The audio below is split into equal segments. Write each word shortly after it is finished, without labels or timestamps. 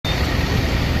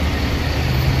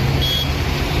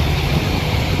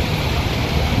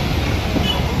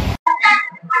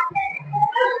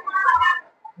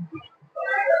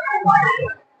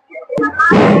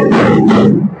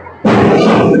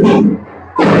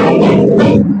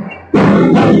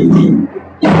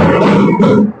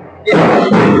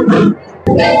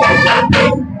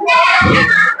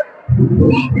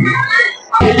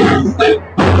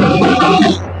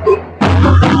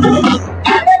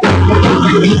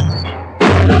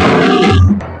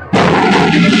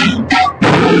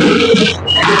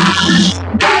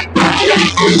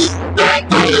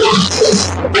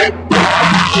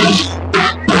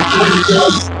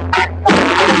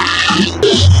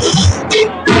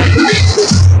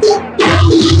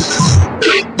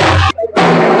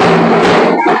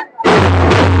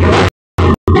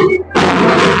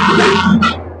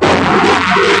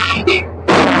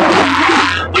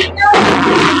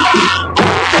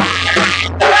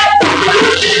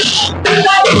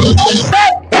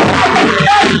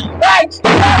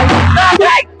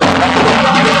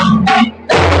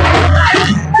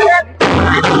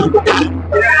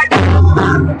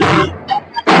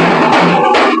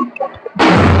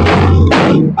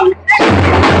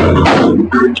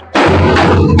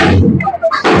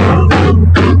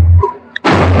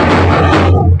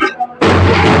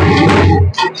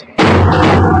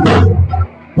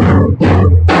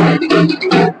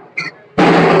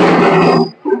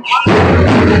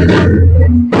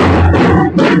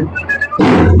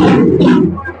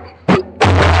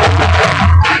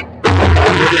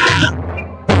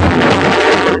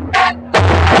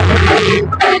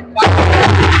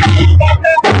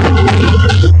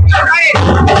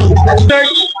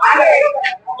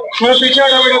थोड़ा पीछे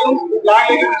हटो बेटा तुम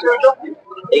लाग लेके पीछे हटो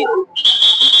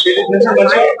इधर से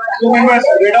बच्चे 2 members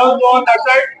red house go on that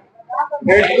side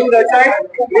red blue that side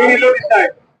green yellow this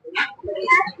side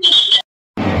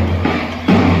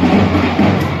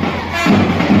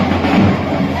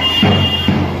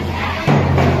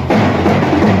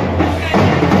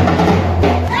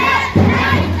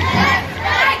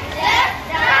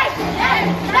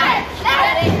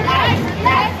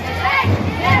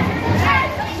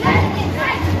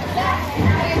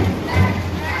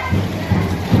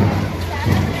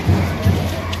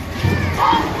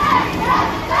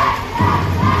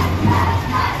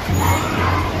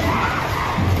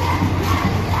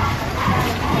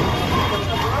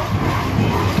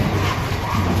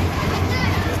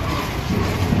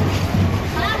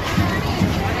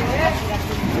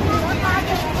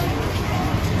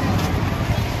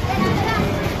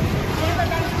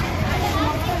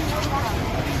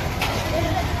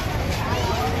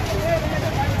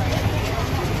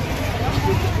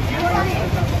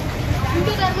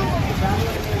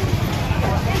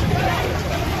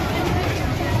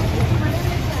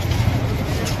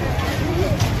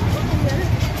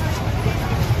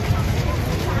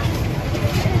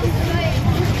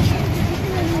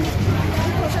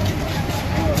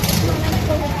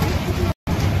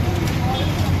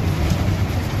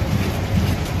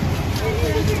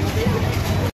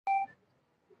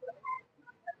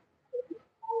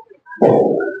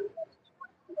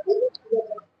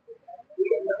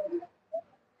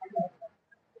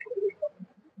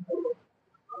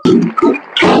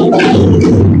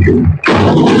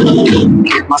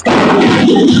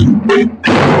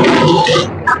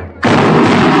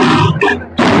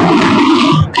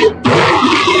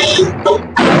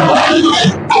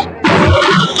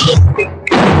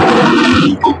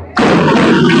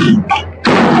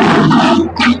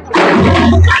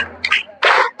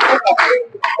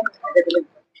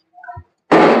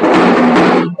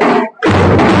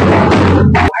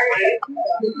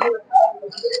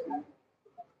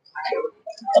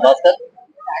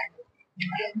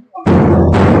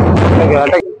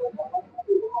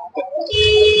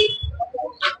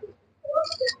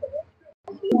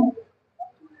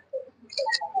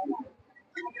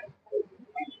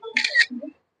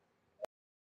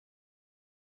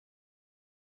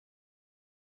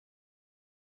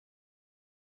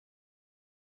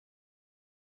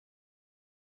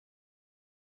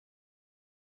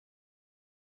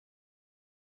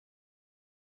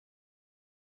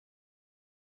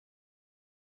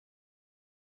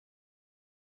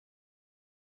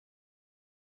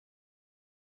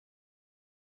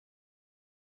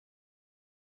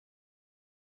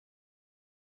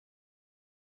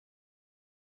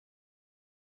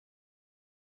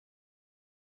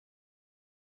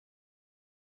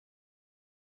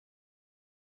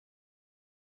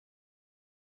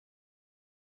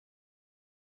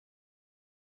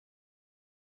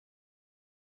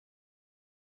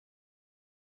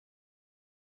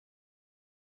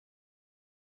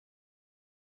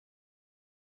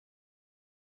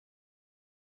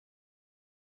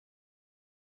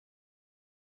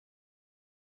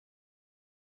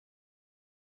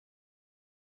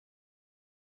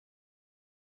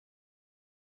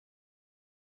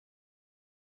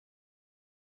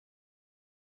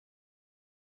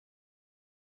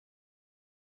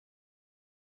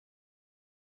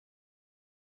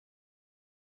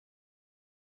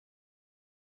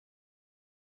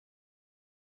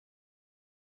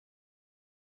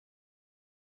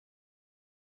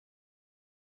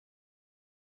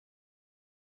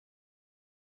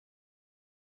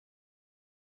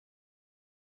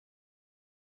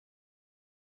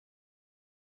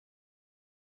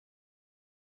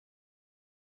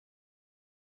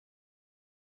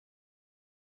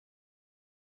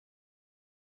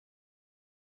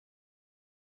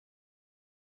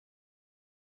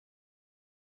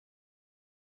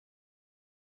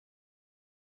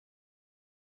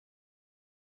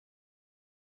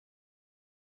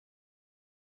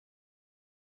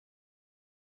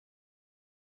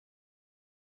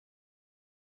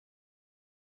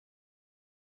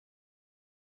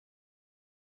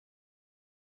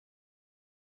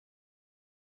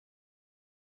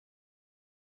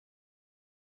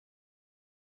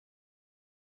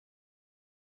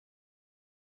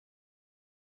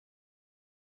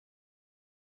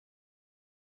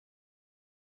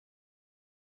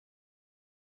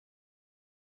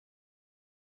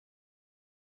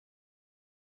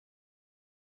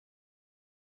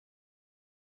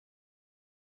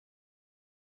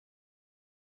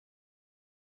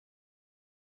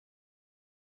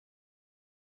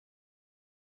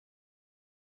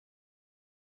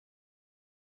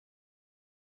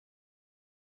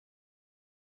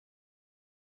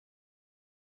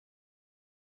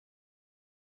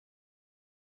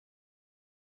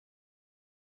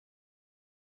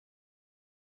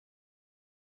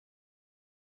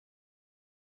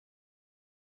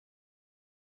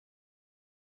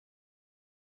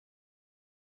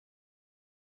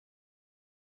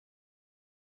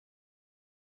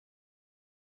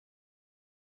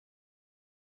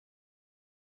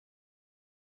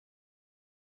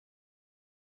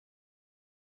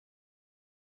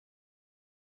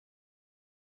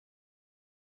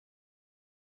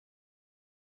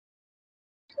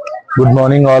good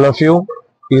morning all of you.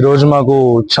 ఈ రోజు మాకు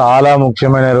చాలా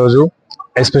ముఖ్యమైన రోజు,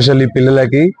 ఎస్పెషల్లీ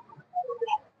పిల్లలకి.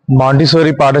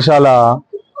 మాంటిసోరీ పాఠశాల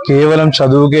కేవలం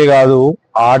చదువుకే కాదు,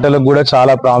 ఆటలకు కూడా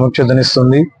చాలా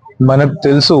ప్రాముఖ్యతనిస్తుంది. మనకు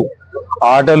తెలుసు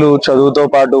ఆటలు చదువుతో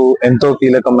పాటు ఎంతో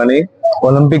కీలకమని.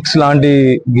 ఒలింపిక్స్ లాంటి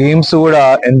గేమ్స్ కూడా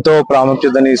ఎంతో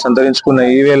ప్రాముఖ్యతని సంతరించుకున్న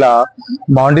ఈ వేళ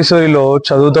మాంటిసోరీలో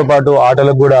చదువుతో పాటు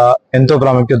ఆటలకు కూడా ఎంతో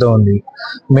ప్రాముఖ్యత ఉంది.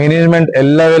 మేనేజ్మెంట్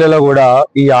ఎల్లవేళలా కూడా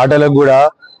ఈ ఆటలకు కూడా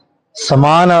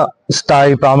సమాన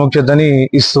స్థాయి ప్రాముఖ్యతని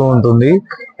ఇస్తూ ఉంటుంది.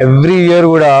 ఎవ్రీ ఇయర్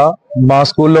కూడా మా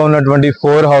స్కూల్లో ఉన్నటువంటి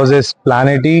 4 houses,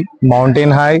 ప్లానెటీ,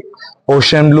 mountain high,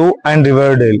 ocean blue and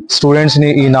రివర్డేల్ students ని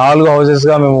ఈ 4 houses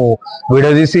గా మేము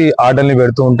విడదీసి ఆటల్ని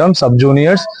పెడుతూ ఉంటాం. Sub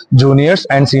juniors, juniors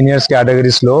and seniors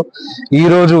categories లో. ఈ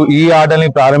రోజు ఈ ఆటల్ని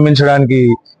ప్రారంభించడానికి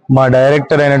మా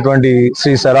డైరెక్టర్ అయినటువంటి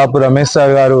శ్రీ సరాపు రమేష్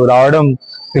సార్ గారు రావడం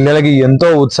పిల్లలకి ఎంతో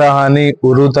ఉత్సాహాన్ని,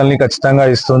 ఉర్రూతల్ని ఖచ్చితంగా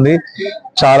ఇస్తుంది.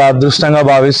 చాలా అదృష్టంగా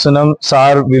భావిస్తున్నాం.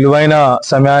 సార్ విలువైన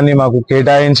సమయాన్ని మాకు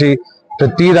కేటాయించి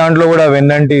ప్రతి దాంట్లో కూడా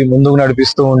వెన్నంటి ముందుకు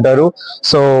నడిపిస్తూ ఉంటారు.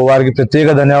 సో వారికి ప్రత్యేక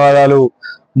ధన్యవాదాలు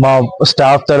మా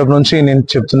స్టాఫ్ తరపు నుంచి నేను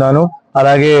చెప్తున్నాను.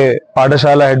 అలాగే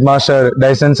పాఠశాల head master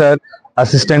Dyson sir,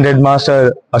 assistant head master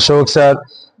Ashok sir,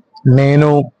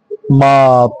 నేను, మా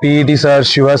పిఈటి సార్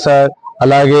శివ సార్,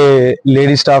 అలాగే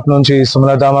లేడీ స్టాఫ్ నుంచి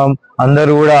సుమలత మ్యామ్,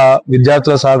 అందరూ కూడా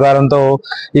విద్యార్థుల సహకారంతో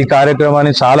ఈ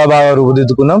కార్యక్రమాన్ని చాలా బాగా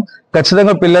రూపుదిద్దుకున్నాం.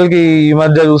 ఖచ్చితంగా పిల్లలకి ఈ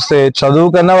మధ్య చూస్తే చదువు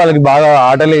కన్నా వాళ్ళకి బాగా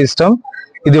ఆటలే ఇష్టం.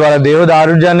 ఇది వాళ్ళ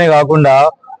దేహదారుఢ్యాన్నే కాకుండా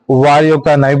వారి యొక్క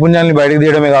నైపుణ్యాన్ని బయటకు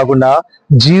తీయడమే కాకుండా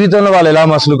జీవితంలో వాళ్ళు ఎలా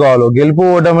మసులుకోవాలో, గెలుపు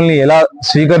ఓటముల్ని ఎలా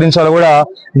స్వీకరించాలో కూడా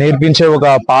నేర్పించే ఒక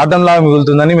పాఠంలాగా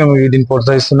మిగులుతుందని మేము వీటిని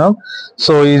ప్రోత్సహిస్తున్నాం.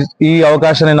 సో ఈ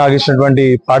అవకాశాన్ని నాకు ఇచ్చినటువంటి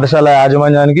పాఠశాల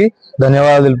యాజమాన్యానికి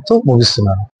ధన్యవాదాలు తెలుపుతూ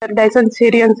ముగిస్తున్నాను. డైసన్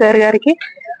సిరియన్ సార్ గారికి,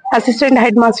 అసిస్టెంట్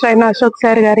హెడ్ మాస్టర్ అయిన అశోక్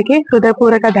సార్ గారికి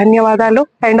హృదయపూర్వక ధన్యవాదాలు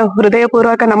అండ్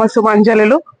హృదయపూర్వక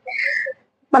నమస్సుమాంజలు.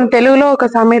 మన తెలుగులో ఒక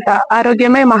సామెత,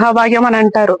 ఆరోగ్యమే మహాభాగ్యం అని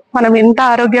అంటారు. మనం ఎంత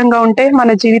ఆరోగ్యంగా ఉంటే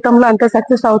మన జీవితంలో అంత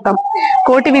సక్సెస్ అవుతాం.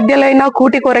 కోటి విద్యలైనా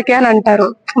కూటి కొరకే అని అంటారు.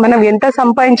 మనం ఎంత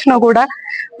సంపాదించినా కూడా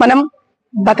మనం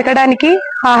బతకడానికి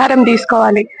ఆహారం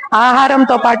తీసుకోవాలి.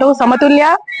 ఆహారంతో పాటు సమతుల్య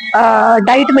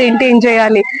డైట్ మెయింటైన్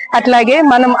చేయాలి. అట్లాగే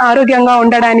మనం ఆరోగ్యంగా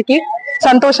ఉండడానికి,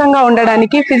 సంతోషంగా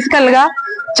ఉండడానికి ఫిజికల్ గా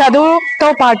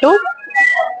చదువుతో పాటు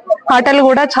ఆటలు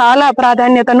కూడా చాలా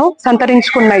ప్రాధాన్యతను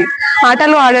సంతరించుకున్నాయి.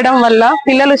 ఆటలు ఆడడం వల్ల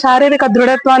పిల్లలు శారీరక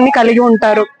దృఢత్వాన్ని కలిగి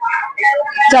ఉంటారు.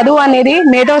 చదువు అనేది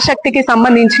మేధోశక్తికి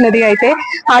సంబంధించినది అయితే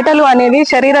ఆటలు అనేది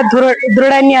శరీర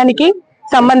దృఢన్యానికి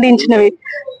సంబంధించినవి.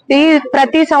 ఈ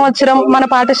ప్రతి సంవత్సరం మన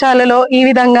పాఠశాలలో ఈ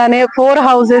విధంగానే 4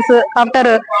 houses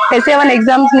ఆఫ్టర్ SA1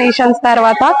 ఎగ్జామినేషన్స్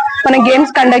తర్వాత మనం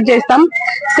గేమ్స్ కండక్ట్ చేస్తాం.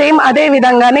 సేమ్ అదే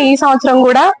విధంగానే ఈ సంవత్సరం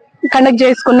కూడా కండక్ట్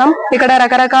చేసుకున్నాం. ఇక్కడ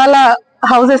రకరకాల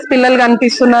హౌసెస్ పిల్లలు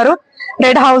కనిపిస్తున్నారు.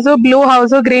 Red house, blue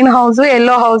house, green house,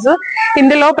 yellow house.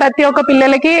 ఇందులో ప్రతి ఒక్క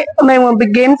పిల్లలకి మేము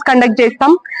గేమ్స్ కండక్ట్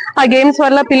చేస్తాం. ఆ గేమ్స్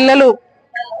వల్ల పిల్లలు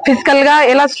ఫిజికల్ గా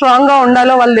ఎలా స్ట్రాంగ్ గా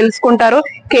ఉండాలో వాళ్ళు తెలుసుకుంటారు.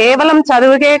 కేవలం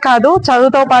చదువుకే కాదు,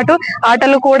 చదువుతో పాటు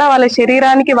ఆటలు కూడా వాళ్ళ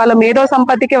శరీరానికి, వాళ్ళ మేధో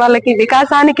సంపత్తికి, వాళ్ళకి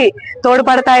వికాసానికి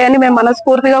తోడ్పడతాయని మేము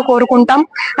మనస్ఫూర్తిగా కోరుకుంటాం.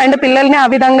 అండ్ పిల్లల్ని ఆ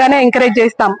విధంగానే ఎంకరేజ్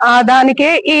చేస్తాం.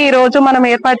 దానికే ఈ రోజు మనం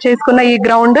ఏర్పాటు చేసుకున్న ఈ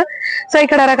గ్రౌండ్. సో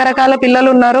ఇక్కడ రకరకాల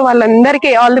పిల్లలు ఉన్నారు,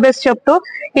 వాళ్ళందరికీ ఆల్ ది బెస్ట్ చెప్తూ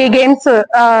ఈ గేమ్స్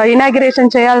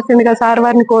ఇనాగ్రేషన్ చేయాల్సిందిగా సార్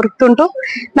వారిని కోరుతుంటూ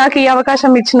నాకు ఈ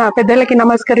అవకాశం ఇచ్చిన పెద్దలకి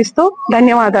నమస్కరిస్తూ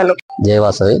ధన్యవాదాలు. జై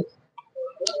వాసవి.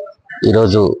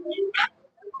 ఈరోజు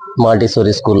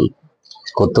మాంటిసోరీ స్కూల్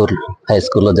కొత్తూరు హై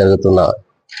స్కూల్లో జరుగుతున్న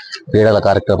క్రీడల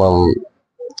కార్యక్రమం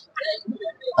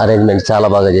అరేంజ్మెంట్ చాలా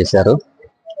బాగా చేశారు.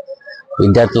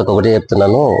 విద్యార్థులకు ఒకటే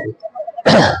చెప్తున్నాను,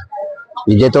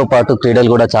 విద్యతో పాటు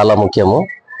క్రీడలు కూడా చాలా ముఖ్యము.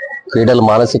 క్రీడలు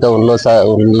మానసిక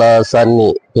ఉల్లాసాన్ని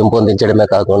పెంపొందించడమే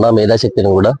కాకుండా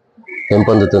మేధాశక్తిని కూడా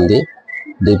పెంపొందుతుంది.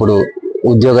 ఇప్పుడు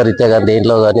ఉద్యోగ రీత్యా కానీ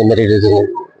దేంట్లో కానీ మెరిట్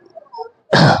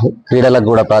క్రీడలకు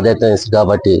కూడా ప్రాధాన్యత ఇస్తుంది.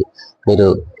 కాబట్టి మీరు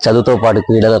చదువుతో పాటు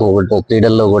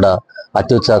క్రీడల్లో కూడా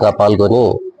అత్యుత్సాహంగా పాల్గొని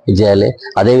చేయాలి.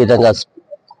 అదేవిధంగా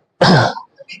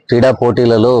క్రీడా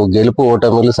పోటీలలో గెలుపు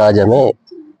ఓటములు సహజమే.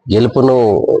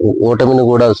 ఓటమిని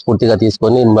కూడా స్ఫూర్తిగా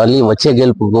తీసుకొని మళ్ళీ వచ్చే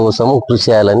గెలుపు కోసం కృషి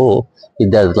చేయాలని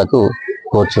విద్యార్థులకు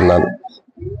కోరుచున్నాను.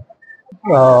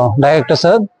 Director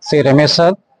sir, Sri Ramesh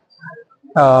sir,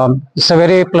 it's a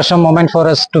very pleasure moment for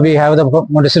us to have the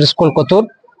Montessori School Kothur.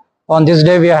 On this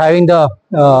day we are having the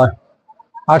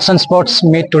arts and sports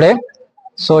meet today,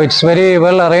 so it's very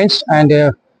well arranged, and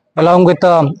along with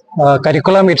the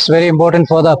curriculum, it's very important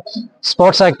for the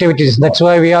sports activities. That's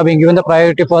why we are being given the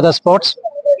priority for the sports.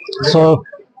 So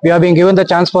we are being given the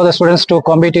chance for the students to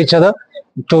compete each other,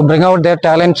 to bring out their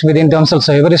talent within themselves.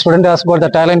 So every student has got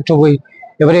the talent to be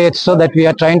every age, so that we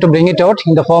are trying to bring it out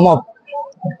in the form of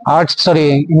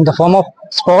in the form of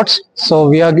sports. So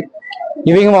we are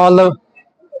giving him all the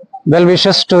well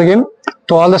wishes to him,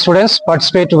 to all the students,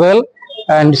 participate well.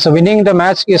 And so winning the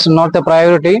match is not the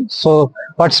priority. So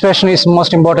participation is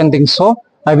most important thing. So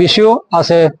I wish you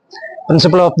as a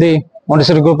principal of the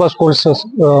Montessori Group of Schools,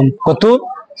 Kothur.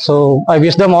 So I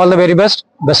wish them all the very best.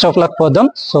 Best of luck for them.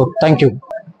 So thank you.